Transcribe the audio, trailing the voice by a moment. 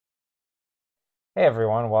Hey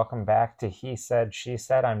everyone, welcome back to He Said, She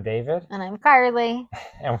Said. I'm David, And I'm Carly.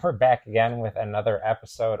 and we're back again with another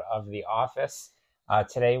episode of The Office.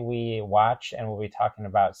 Today we watch and we'll be talking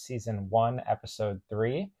about season 1, episode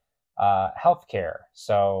 3, healthcare.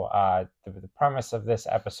 The premise of this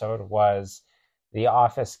episode was The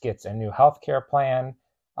Office gets a new healthcare plan,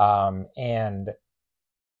 and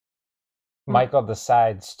Michael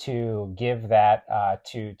decides to give that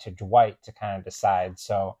to Dwight to kind of decide.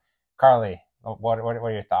 So, Carly, what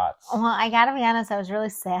are your thoughts? Well, I gotta be honest, I was really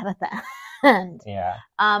sad at the end. Yeah.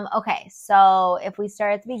 Okay, so if we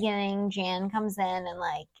start at the beginning, Jan comes in and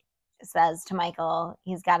says to Michael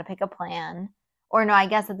he's got to pick a plan. Or no, I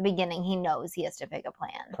guess at the beginning he knows he has to pick a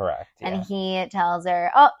plan. Correct. And Yeah. he tells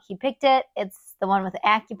her, "Oh, he picked it. It's the one with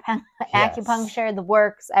Yes. acupuncture, the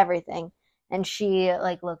works, everything." And she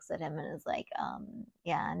looks at him and is like,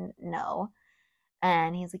 yeah, no.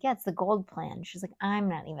 And he's like, "Yeah, it's the gold plan." She's like, "I'm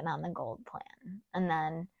not even on the gold plan." And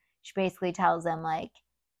then she basically tells him,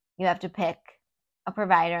 you have to pick a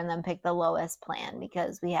provider and then pick the lowest plan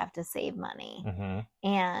because we have to save money. Mm-hmm.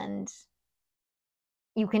 And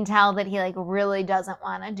you can tell that he really doesn't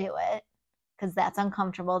want to do it because that's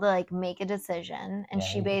uncomfortable to make a decision. And Yeah,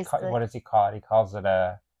 she basically, what does he call it? He calls it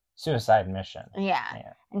a suicide mission.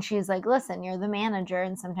 yeah. And she's like, "Listen, you're the manager,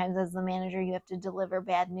 and sometimes as the manager, you have to deliver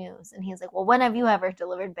bad news." And he's like, "Well, when have you ever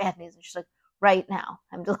delivered bad news?" And she's like, "Right now.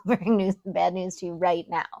 I'm delivering bad news to you right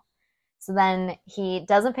now." So then he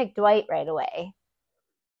doesn't pick Dwight right away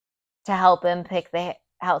to help him pick the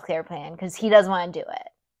healthcare plan because he doesn't want to do it.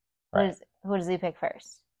 Right. Who does he pick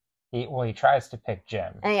first? He tries to pick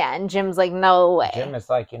Jim. And Jim's like, "No way." Jim is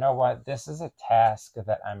like, you know what? This is a task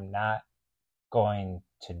that I'm not going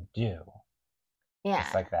to do. Yeah.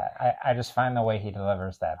 It's like that. I just find the way he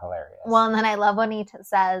delivers that hilarious. Well, and then I love when he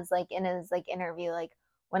says, in his interview,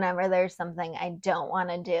 whenever there's something I don't want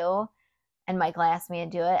to do, and Michael asked me to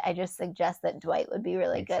do it, I just suggest that Dwight would be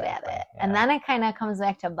really good at it. Yeah. And then it kind of comes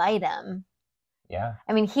back to bite him. Yeah.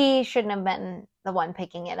 I mean, he shouldn't have been the one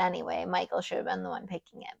picking it anyway. Michael should have been the one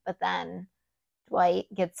picking it. But then Dwight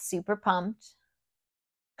gets super pumped.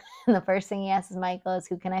 And the first thing he asks Michael is,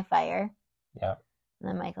 "Who can I fire?" Yep. And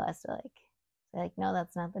then Michael has to say, "No,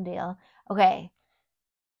 that's not the deal." Okay,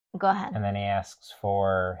 go ahead. And then he asks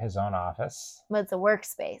for his own office. But it's a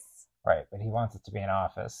workspace. Right, but he wants it to be an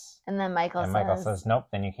office. And then Michael says, "Nope,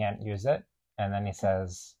 then you can't use it." And then he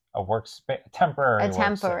says, "A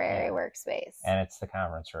temporary workspace." And it's the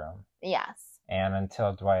conference room. Yes. And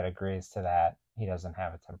until Dwight agrees to that, he doesn't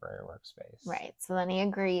have a temporary workspace. Right. So then he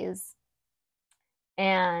agrees.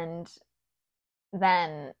 And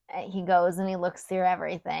then he goes and he looks through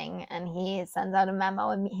everything and he sends out a memo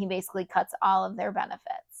and he basically cuts all of their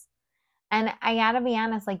benefits. And I gotta be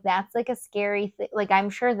honest, that's a scary thing. I'm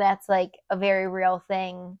sure that's a very real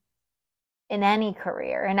thing in any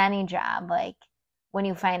career, in any job, when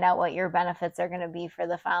you find out what your benefits are going to be for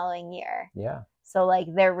the following year. Yeah. So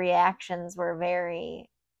their reactions were very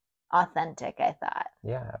authentic, I thought.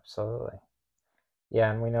 Yeah, absolutely.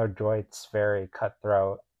 Yeah, and we know Dwight's very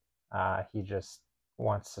cutthroat. He just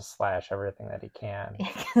wants to slash everything that he can.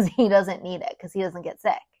 Because he doesn't need it, because he doesn't get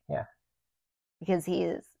sick. Yeah. Because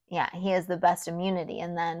he has the best immunity.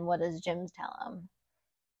 And then what does Jim tell him?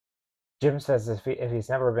 Jim says if he's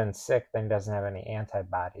never been sick, then he doesn't have any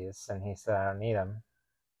antibodies. And he said, "I don't need them.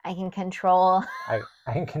 I can control I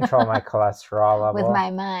can control my cholesterol level with my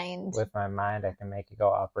mind. With my mind, I can make it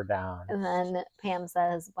go up or down." And then Pam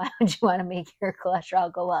says, "Why would you want to make your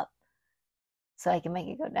cholesterol go up? So I can make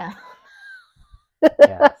it go down."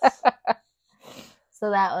 Yes.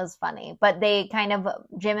 So that was funny. But they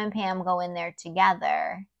Jim and Pam go in there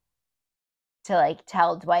together to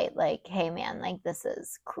tell Dwight, "Hey man, this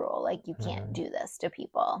is cruel. You can't do this to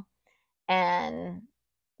people." And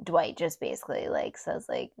Dwight just basically says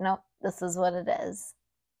 "Nope, this is what it is."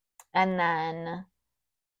 And then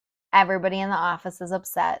everybody in the office is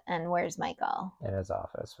upset. And where's Michael? In his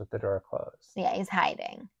office with the door closed. Yeah, he's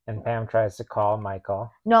hiding. And Pam tries to call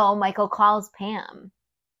Michael. No, Michael calls Pam.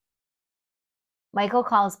 Michael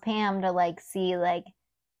calls Pam to see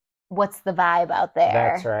what's the vibe out there.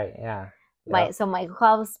 That's right, yeah. Yep. So Michael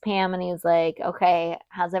calls Pam and he's like, "Okay,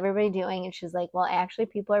 how's everybody doing?" And she's like, "Well, actually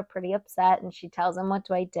people are pretty upset." And she tells him what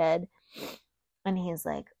Dwight did. And he's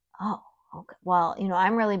like, "Oh, okay. Well,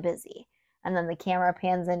 I'm really busy." And then the camera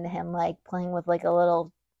pans into him playing with a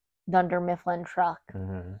little Dunder Mifflin truck.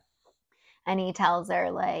 Mm-hmm. And he tells her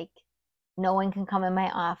 "No one can come in my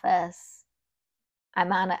office.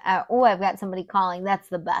 I'm on I've got somebody calling. That's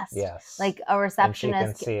the best." Yes. A receptionist.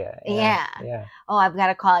 And she can see it. Yeah. "Oh, I've got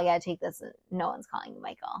a call. I gotta take this." No one's calling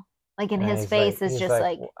Michael. And his face is just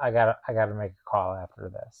I gotta make a call after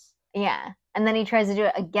this. Yeah. And then he tries to do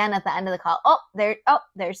it again at the end of the call.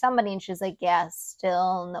 There's somebody. And she's like, yeah,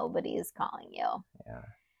 still nobody's calling you. Yeah.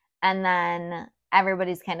 And then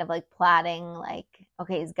everybody's kind of like plotting, like,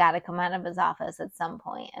 okay, he's got to come out of his office at some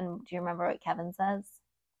point. And do you remember what Kevin says?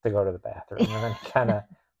 To go to the bathroom. And then he kind of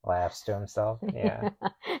laughs to himself. Yeah.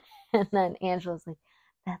 And then Angela's like,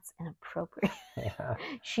 that's inappropriate. Yeah.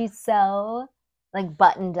 She's so like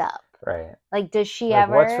buttoned up. Right. Like, does she like,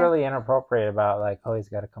 ever? What's really inappropriate about like, oh, he's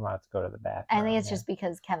got to come out to go to the bathroom? I think it's just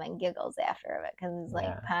because Kevin giggles after it because it's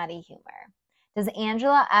like potty humor. Does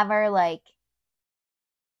Angela ever like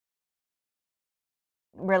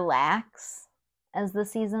relax as the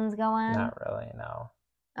seasons go on? Not really, no.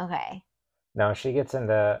 Okay. No, she gets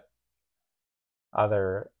into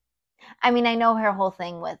other. I mean, I know her whole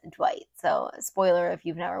thing with Dwight. So, spoiler if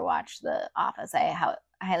you've never watched The Office, I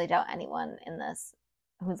highly doubt anyone in this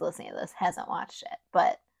who's listening to this hasn't watched it.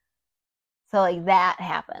 But so like that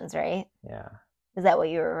happens, right? Yeah. Is that what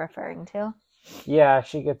you were referring to? Yeah,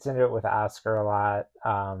 she gets into it with Oscar a lot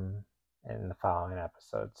in the following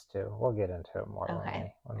episodes too. We'll get into it more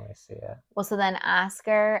when we see it. Well, so then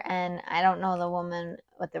Oscar and I don't know the woman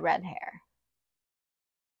with the red hair.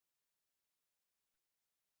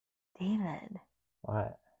 David.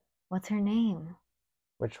 What? What's her name?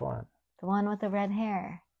 Which one? The one with the red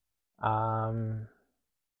hair.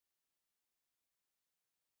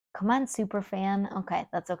 Come on, super fan. Okay,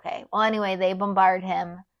 that's okay. Well, anyway, they bombard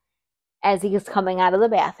him as he is coming out of the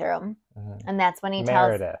bathroom. Mm-hmm. And that's when he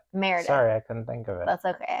tells Meredith. Sorry, I couldn't think of it. That's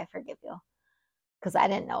okay. I forgive you. Because I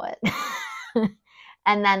didn't know it.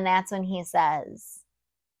 And then that's when he says,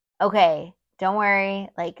 okay, don't worry.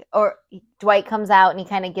 Like, or Dwight comes out and he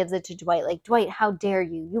kind of gives it to Dwight. Like, Dwight, how dare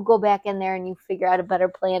you? You go back in there and you figure out a better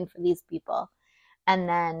plan for these people. And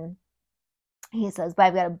then he says, but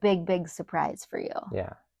I've got a big, big surprise for you.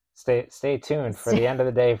 Yeah. Stay tuned for the end of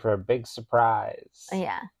the day for a big surprise.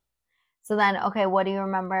 Yeah. So then, okay, what do you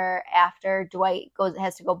remember after Dwight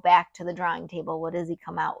has to go back to the drawing table? What does he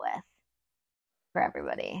come out with for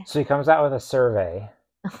everybody? So he comes out with a survey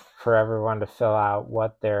for everyone to fill out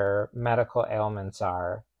what their medical ailments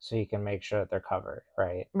are so he can make sure that they're covered,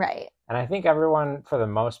 right? Right. And I think everyone, for the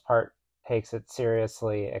most part, takes it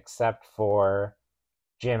seriously except for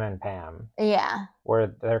Jim and Pam. Yeah.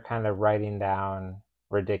 Where they're kind of writing down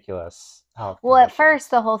ridiculous health well conditions. At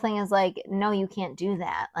first the whole thing is like, no, you can't do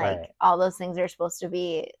that, like right. All those things are supposed to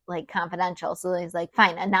be like confidential, so he's like,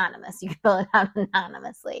 fine, anonymous, you can fill it out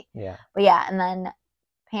anonymously. Yeah. But yeah, and then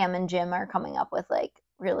Pam and Jim are coming up with like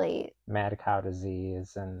really mad cow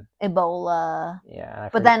disease and Ebola. Yeah.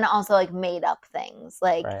 But then also like made up things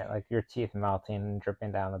like right, like your teeth melting and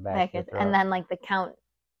dripping down the back of your throat. And then like the Count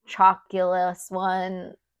Chocula's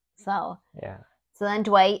one. So yeah. So then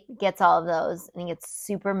Dwight gets all of those and he gets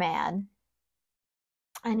super mad,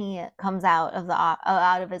 and he comes out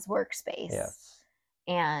of his workspace. Yes.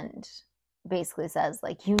 And basically says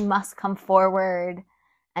like, you must come forward,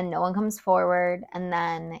 and no one comes forward. And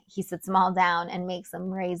then he sits them all down and makes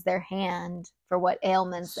them raise their hand for what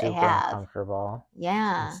ailments they have. Super uncomfortable.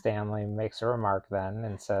 Yeah. And Stanley makes a remark then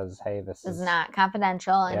and says, hey, this is not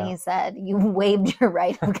confidential. And he said, you waived your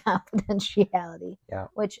right of confidentiality. Yeah.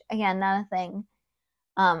 Which again, not a thing.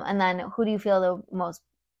 And then who do you feel the most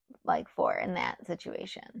like for in that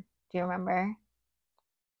situation? Do you remember?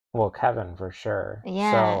 Well, Kevin for sure.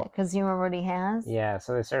 Yeah, because you remember what he has? Yeah,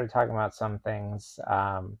 so they started talking about some things.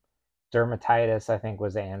 Dermatitis, I think,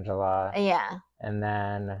 was Angela. Yeah. And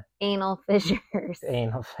then anal fissures.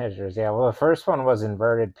 Anal fissures, yeah. Well, the first one was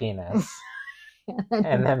inverted penis.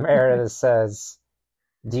 And then Meredith says,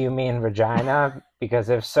 do you mean vagina? Because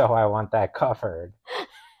if so, I want that covered.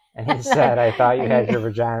 And he said, I thought you had your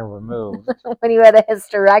vagina removed. When you had a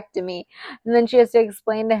hysterectomy. And then she has to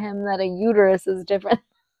explain to him that a uterus is different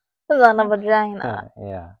than a vagina.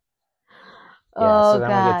 Yeah. Oh, so then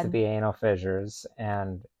God. we get to the anal fissures.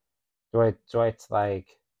 And Dwight's like,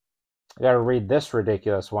 you got to read this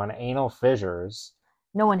ridiculous one, anal fissures.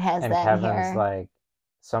 No one has and that Kevin's here. Like,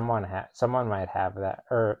 someone might have that.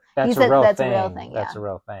 Or that's a real thing. That's a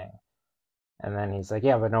real thing. And then he's like,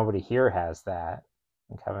 yeah, but nobody here has that.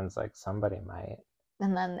 And Kevin's like, somebody might.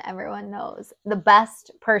 And then everyone knows. The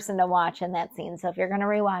best person to watch in that scene. So if you're going to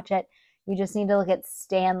rewatch it, you just need to look at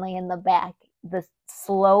Stanley in the back. The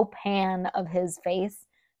slow pan of his face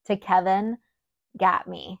to Kevin got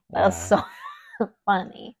me. That was so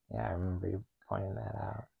funny. Yeah, I remember you pointing that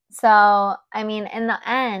out. So, I mean, in the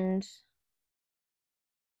end,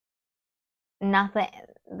 nothing.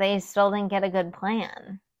 They still didn't get a good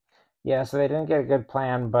plan. Yeah, so they didn't get a good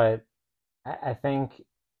plan, but I think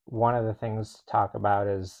one of the things to talk about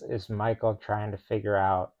is Michael trying to figure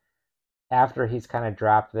out after he's kind of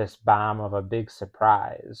dropped this bomb of a big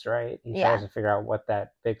surprise, right? He tries to figure out what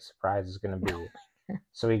that big surprise is going to be.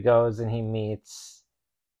 So he goes and he meets,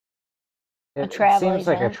 it seems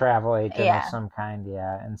like a travel agent of some kind,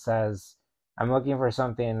 and says, I'm looking for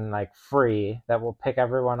something like free that will pick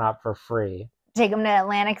everyone up for free. Take them to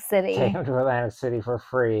Atlantic City. Take them to Atlantic City for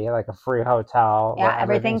free, like a free hotel. Yeah,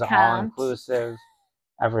 everything's all inclusive.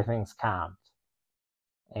 Everything's comped.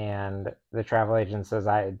 And the travel agent says,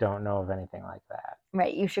 I don't know of anything like that.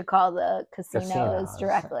 Right, you should call the casinos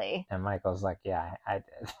directly. And Michael's like, yeah, I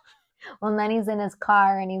did. Well, and then he's in his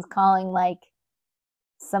car and he's calling like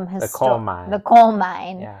the coal mine. The coal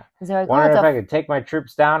mine. Yeah. Like, wondering if I could take my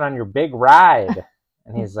troops down on your big ride.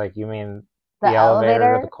 And he's like, you mean the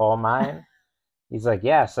elevator to the coal mine? He's like,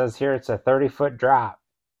 yeah, it says here it's a 30-foot drop.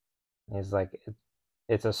 And he's like,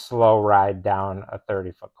 it's a slow ride down a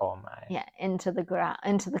 30-foot coal mine. Yeah, into the ground,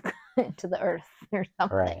 into the earth or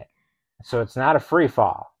something. Right. So it's not a free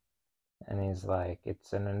fall. And he's like,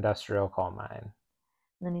 it's an industrial coal mine.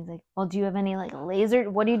 And then he's like, well, do you have any like laser?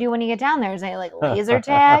 What do you do when you get down there? Is there like laser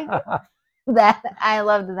tag? I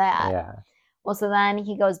loved that. Yeah. Well, so then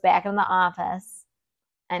he goes back in the office.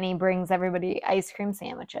 And he brings everybody ice cream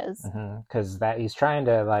sandwiches. Because he's trying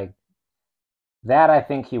to, like, that I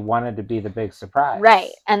think he wanted to be the big surprise.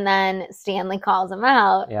 Right. And then Stanley calls him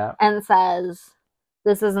out and says,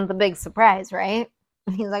 this isn't the big surprise, right?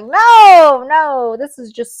 And he's like, no, this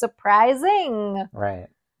is just surprising. Right.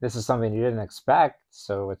 This is something you didn't expect,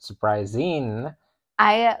 so it's surprising.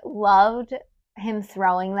 I loved him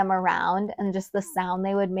throwing them around and just the sound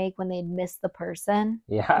they would make when they'd miss the person.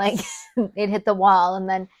 Yeah. Like they'd hit the wall, and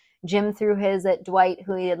then Jim threw his at Dwight,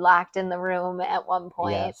 who he had locked in the room at one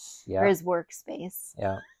point for his workspace.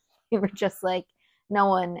 Yeah. We were just like, no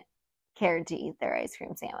one cared to eat their ice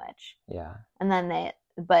cream sandwich. Yeah. And then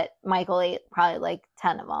but Michael ate probably like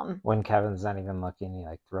 10 of them. When Kevin's not even looking, he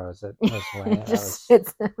like throws it his way. He just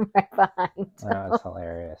sits right behind him. That was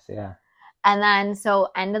hilarious. Yeah. And then, so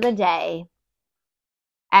end of the day,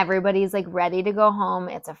 everybody's like ready to go home.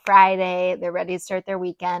 It's a Friday. They're ready to start their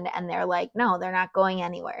weekend. And they're like, no, they're not going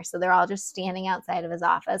anywhere. So they're all just standing outside of his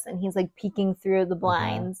office, and he's like peeking through the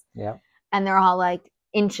blinds. Yeah. And they're all like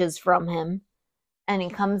inches from him. And he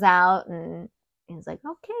comes out and he's like,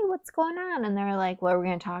 okay, what's going on? And they're like, well, we're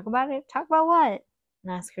going to talk about it. Talk about what?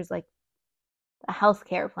 And Oscar's like, a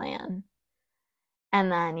healthcare plan. And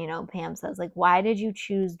then, Pam says, like, why did you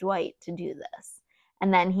choose Dwight to do this?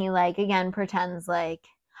 And then he, like, again, pretends like,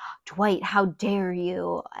 Dwight, how dare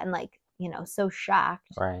you? And, like, so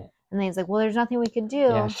shocked. Right. And then he's like, well, there's nothing we can do.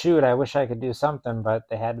 Yeah, shoot, I wish I could do something, but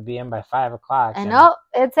they had to be in by 5 o'clock. And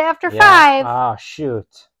it's after 5. Oh, shoot.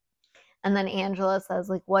 And then Angela says,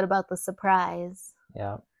 like, what about the surprise?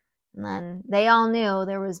 Yeah. And then they all knew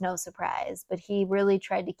there was no surprise, but he really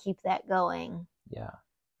tried to keep that going. Yeah.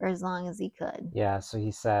 For as long as he could. Yeah, so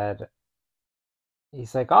he's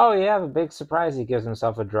like, oh yeah, the big surprise. He gives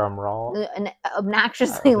himself a drum roll. An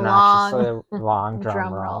obnoxiously long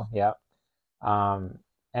drum roll. Yep. And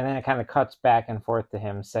then it kind of cuts back and forth to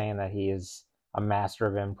him saying that he is a master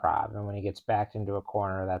of improv, and when he gets backed into a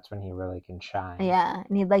corner, that's when he really can shine. Yeah,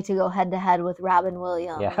 and he'd like to go head to head with Robin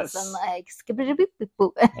Williams. Yes. And like skippity boop boop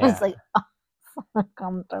boop. It was like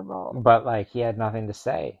uncomfortable. But like he had nothing to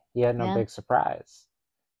say. He had no big surprise.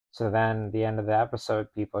 So then the end of the episode,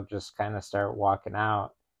 people just kind of start walking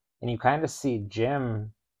out, and you kind of see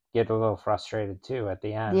Jim get a little frustrated too at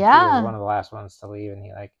the end. Yeah. He was one of the last ones to leave, and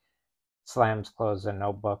he like slams closed a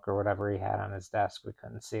notebook or whatever he had on his desk. We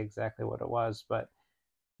couldn't see exactly what it was, but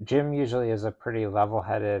Jim usually is a pretty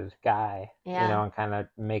level-headed guy, and kind of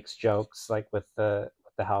makes jokes like with the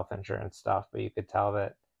health insurance stuff, but you could tell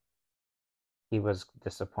that he was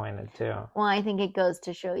disappointed too. Well, I think it goes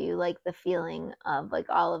to show you like the feeling of like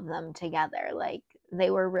all of them together. Like they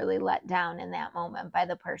were really let down in that moment by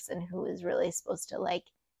the person who was really supposed to like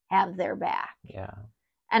have their back. Yeah.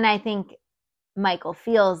 And I think Michael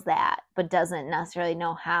feels that, but doesn't necessarily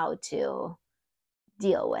know how to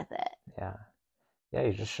deal with it. Yeah. Yeah,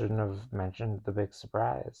 you just shouldn't have mentioned the big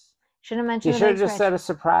surprise. Should have mentioned. He should have just said a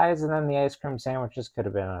surprise, and then the ice cream sandwiches could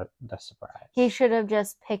have been the surprise. He should have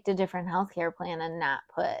just picked a different healthcare plan and not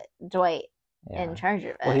put Dwight in charge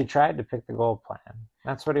of it. Well, he tried to pick the gold plan.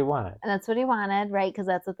 That's what he wanted. And that's what he wanted, right? Because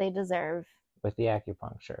that's what they deserve. With the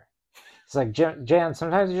acupuncture. It's like, Jan,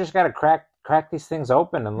 sometimes you just got to crack these things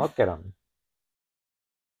open and look at them.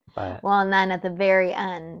 But well, and then at the very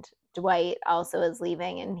end, Dwight also is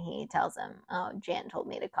leaving, and he tells him, oh, Jan told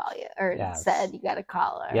me to call you, or said you got to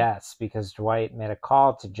call her. Yes, because Dwight made a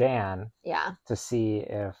call to Jan to see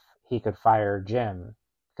if he could fire Jim,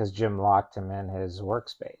 because Jim locked him in his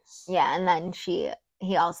workspace. Yeah, and then she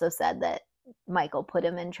he also said that Michael put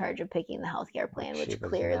him in charge of picking the healthcare plan, She which was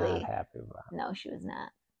clearly not happy about. no, she was not.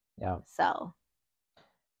 Yeah. So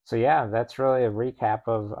yeah, that's really a recap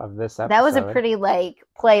of this episode. That was a pretty like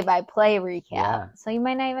play-by-play recap. Yeah. So you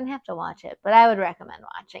might not even have to watch it, but I would recommend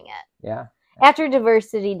watching it. Yeah. After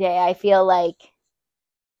Diversity Day, I feel like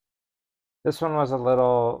this one was a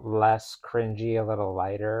little less cringy, a little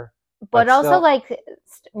lighter, but also still, like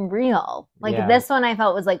real. Like this one, I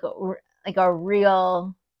felt was like a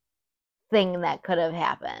real thing that could have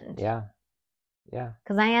happened. Yeah.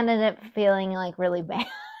 Because I ended up feeling like really bad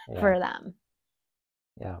for them.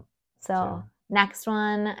 Yeah. So next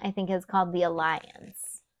one I think is called The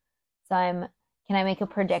Alliance. So can I make a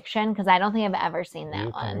prediction? Because I don't think I've ever seen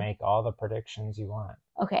that one. You can make all the predictions you want.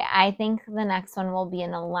 Okay, I think the next one will be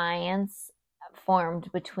an alliance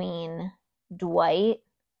formed between Dwight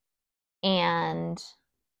and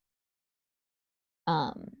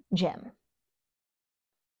Jim.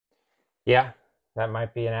 Yeah, that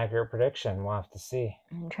might be an accurate prediction. We'll have to see.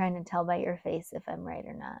 I'm trying to tell by your face if I'm right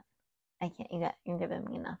or not. I can't. You're giving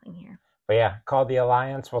me nothing here. But yeah, called The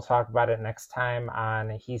Alliance. We'll talk about it next time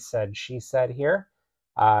on He Said, She Said here.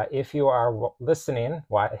 If you are listening,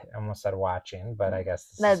 I almost said watching, but I guess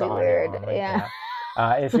this is audio weird. only. Yeah.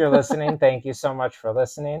 If you're listening, thank you so much for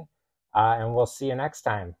listening, and we'll see you next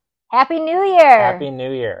time. Happy New Year! Happy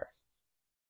New Year!